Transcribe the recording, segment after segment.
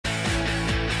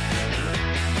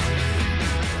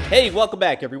Hey, welcome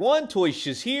back everyone,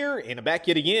 Toys here, and I'm back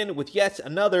yet again with yet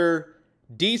another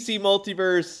DC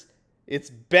Multiverse. It's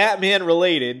Batman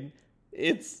related.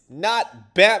 It's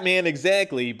not Batman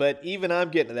exactly, but even I'm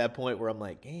getting to that point where I'm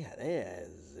like, yeah,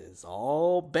 it's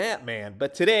all Batman.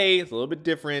 But today, it's a little bit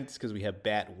different because we have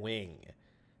Batwing.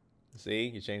 See,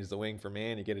 you change the wing for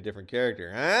man, you get a different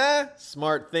character. Huh?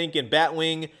 Smart thinking.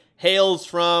 Batwing hails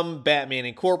from Batman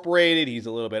Incorporated. He's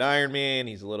a little bit Iron Man,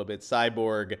 he's a little bit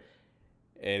Cyborg.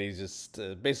 And he's just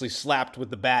basically slapped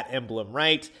with the bat emblem,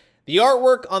 right? The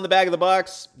artwork on the back of the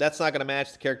box, that's not going to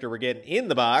match the character we're getting in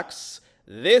the box.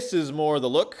 This is more the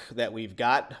look that we've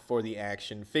got for the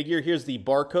action figure. Here's the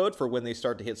barcode for when they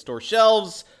start to hit store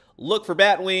shelves. Look for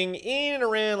Batwing in and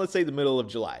around, let's say, the middle of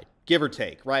July. Give or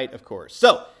take, right? Of course.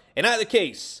 So, in either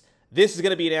case, this is going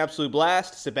to be an absolute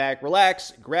blast. Sit back,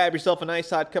 relax, grab yourself a nice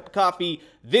hot cup of coffee.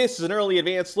 This is an early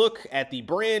advanced look at the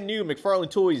brand new McFarlane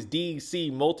Toys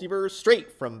DC Multiverse,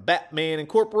 straight from Batman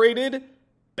Incorporated,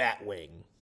 Batwing.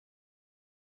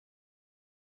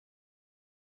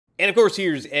 And of course,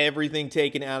 here's everything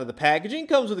taken out of the packaging.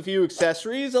 Comes with a few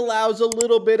accessories, allows a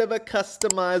little bit of a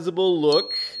customizable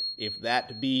look, if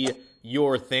that be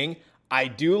your thing. I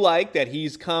do like that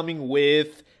he's coming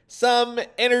with some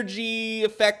energy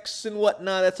effects and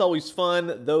whatnot. That's always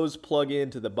fun. Those plug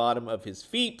into the bottom of his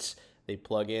feet. They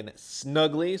plug in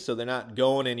snugly, so they're not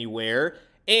going anywhere.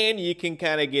 And you can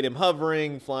kind of get him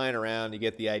hovering, flying around. You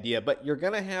get the idea. But you're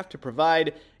going to have to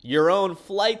provide your own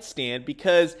flight stand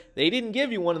because they didn't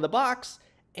give you one in the box.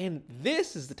 And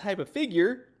this is the type of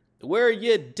figure where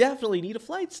you definitely need a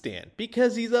flight stand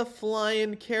because he's a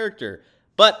flying character.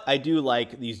 But I do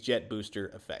like these jet booster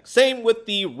effects. Same with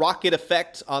the rocket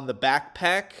effect on the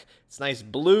backpack. It's nice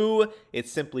blue. It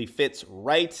simply fits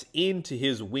right into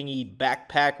his wingy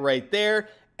backpack right there.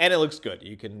 And it looks good.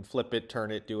 You can flip it, turn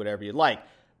it, do whatever you like.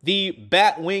 The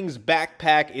Batwing's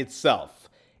backpack itself.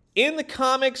 In the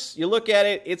comics, you look at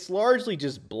it, it's largely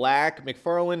just black.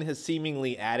 McFarlane has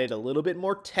seemingly added a little bit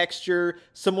more texture,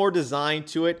 some more design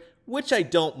to it, which I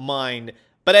don't mind.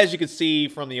 But as you can see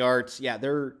from the arts, yeah,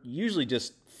 they're usually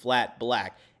just flat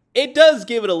black. It does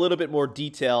give it a little bit more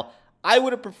detail. I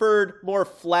would have preferred more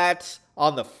flat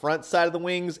on the front side of the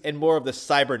wings and more of the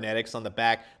cybernetics on the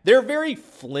back. They're very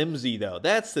flimsy, though.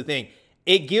 That's the thing.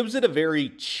 It gives it a very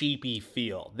cheapy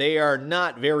feel. They are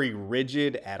not very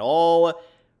rigid at all.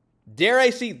 Dare I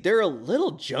say, they're a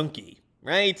little junky,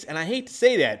 right? And I hate to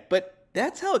say that, but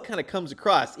that's how it kind of comes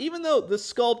across. Even though the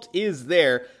sculpt is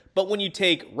there, but when you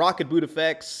take rocket boot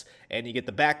effects and you get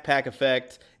the backpack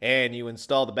effect and you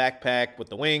install the backpack with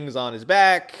the wings on his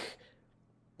back,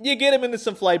 you get him into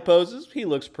some flight poses. He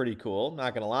looks pretty cool,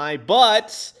 not gonna lie,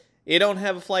 but you don't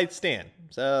have a flight stand.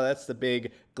 So that's the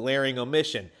big glaring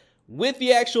omission. With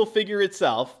the actual figure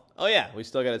itself, oh yeah, we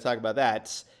still gotta talk about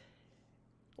that.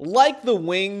 Like the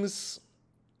wings,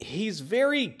 he's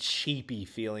very cheapy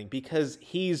feeling because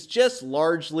he's just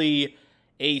largely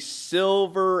a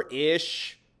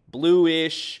silver-ish,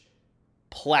 bluish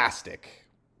plastic.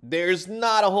 There's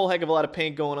not a whole heck of a lot of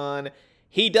paint going on.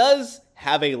 He does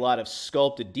have a lot of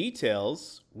sculpted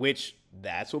details, which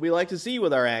that's what we like to see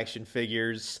with our action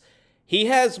figures. He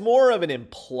has more of an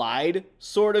implied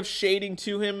sort of shading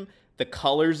to him. The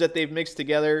colors that they've mixed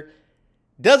together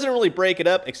doesn't really break it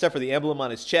up except for the emblem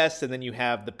on his chest, and then you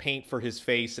have the paint for his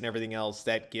face and everything else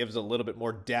that gives a little bit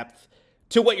more depth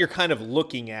to what you're kind of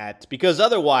looking at, because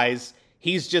otherwise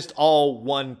he's just all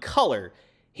one color.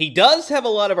 He does have a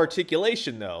lot of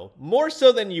articulation, though, more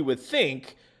so than you would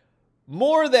think.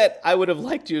 More that I would have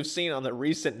liked to have seen on the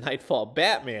recent Knightfall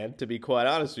Batman, to be quite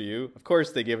honest with you. Of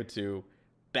course, they give it to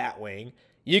Batwing.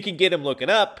 You can get him looking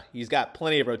up. He's got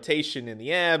plenty of rotation in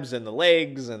the abs and the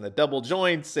legs and the double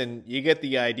joints, and you get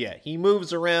the idea. He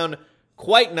moves around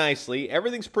quite nicely.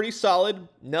 Everything's pretty solid.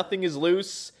 Nothing is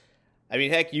loose. I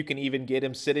mean, heck, you can even get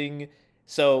him sitting.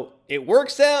 So it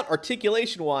works out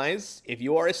articulation-wise, if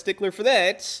you are a stickler for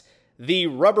that. The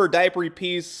rubber diapery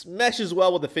piece meshes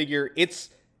well with the figure. It's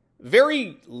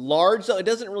very large, so it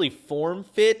doesn't really form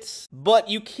fit, but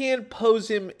you can pose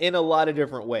him in a lot of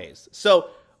different ways. So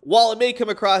while it may come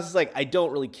across as like, I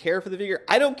don't really care for the figure,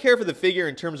 I don't care for the figure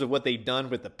in terms of what they've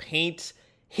done with the paint.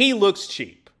 He looks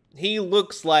cheap. He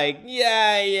looks like,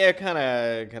 yeah, kind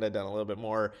of done a little bit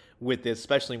more with this,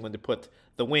 especially when to put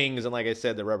the wings, and like I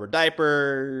said, the rubber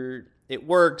diaper, it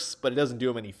works, but it doesn't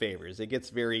do him any favors. It gets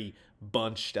very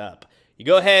bunched up. You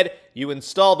go ahead, you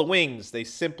install the wings. They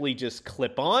simply just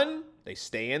clip on. They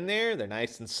stay in there. They're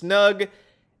nice and snug.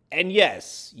 And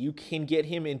yes, you can get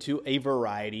him into a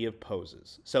variety of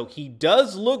poses. So he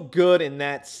does look good in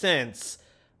that sense.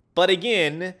 But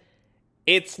again,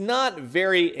 It's not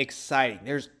very exciting.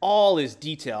 There's all this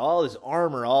detail, all this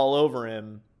armor all over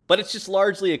him, but it's just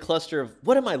largely a cluster of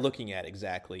what am I looking at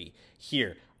exactly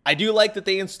here? I do like that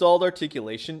they installed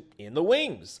articulation in the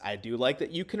wings. I do like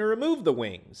that you can remove the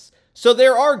wings. So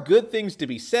there are good things to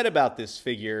be said about this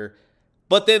figure,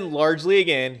 but then largely,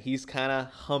 again, he's kind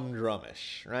of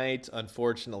humdrumish, right?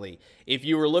 Unfortunately. If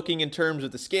you were looking in terms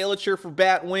of the scalature for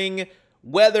Batwing,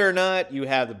 whether or not you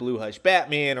have the Blue Hush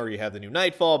Batman or you have the new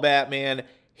Knightfall Batman,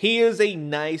 he is a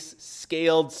nice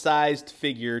scaled sized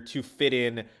figure to fit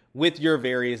in with your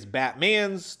various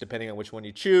Batmans, depending on which one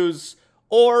you choose,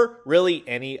 or really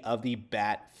any of the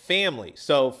Bat family.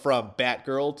 So from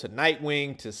Batgirl to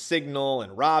Nightwing to Signal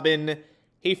and Robin,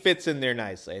 he fits in there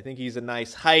nicely. I think he's a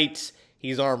nice height.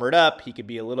 He's armored up. He could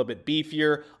be a little bit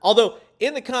beefier. Although,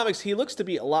 in the comics, he looks to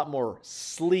be a lot more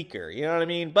sleeker. You know what I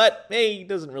mean? But, hey, he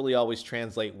doesn't really always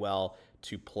translate well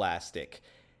to plastic.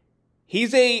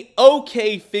 He's a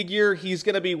okay figure. He's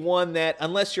going to be one that,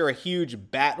 unless you're a huge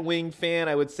Batwing fan,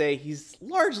 I would say he's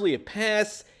largely a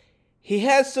pass. He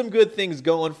has some good things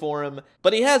going for him,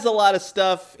 but he has a lot of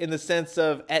stuff in the sense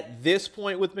of, at this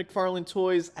point with McFarlane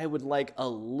Toys, I would like a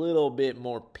little bit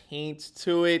more paint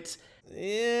to it.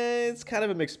 It's kind of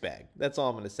a mixed bag. That's all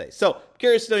I'm going to say. So,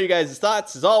 curious to know you guys'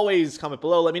 thoughts. As always, comment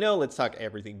below. Let me know. Let's talk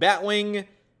everything Batwing. And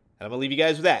I'm going to leave you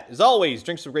guys with that. As always,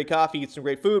 drink some great coffee, eat some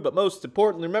great food, but most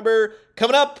importantly, remember,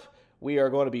 coming up, we are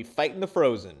going to be fighting the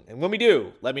Frozen. And when we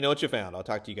do, let me know what you found. I'll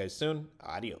talk to you guys soon.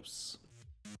 Adios.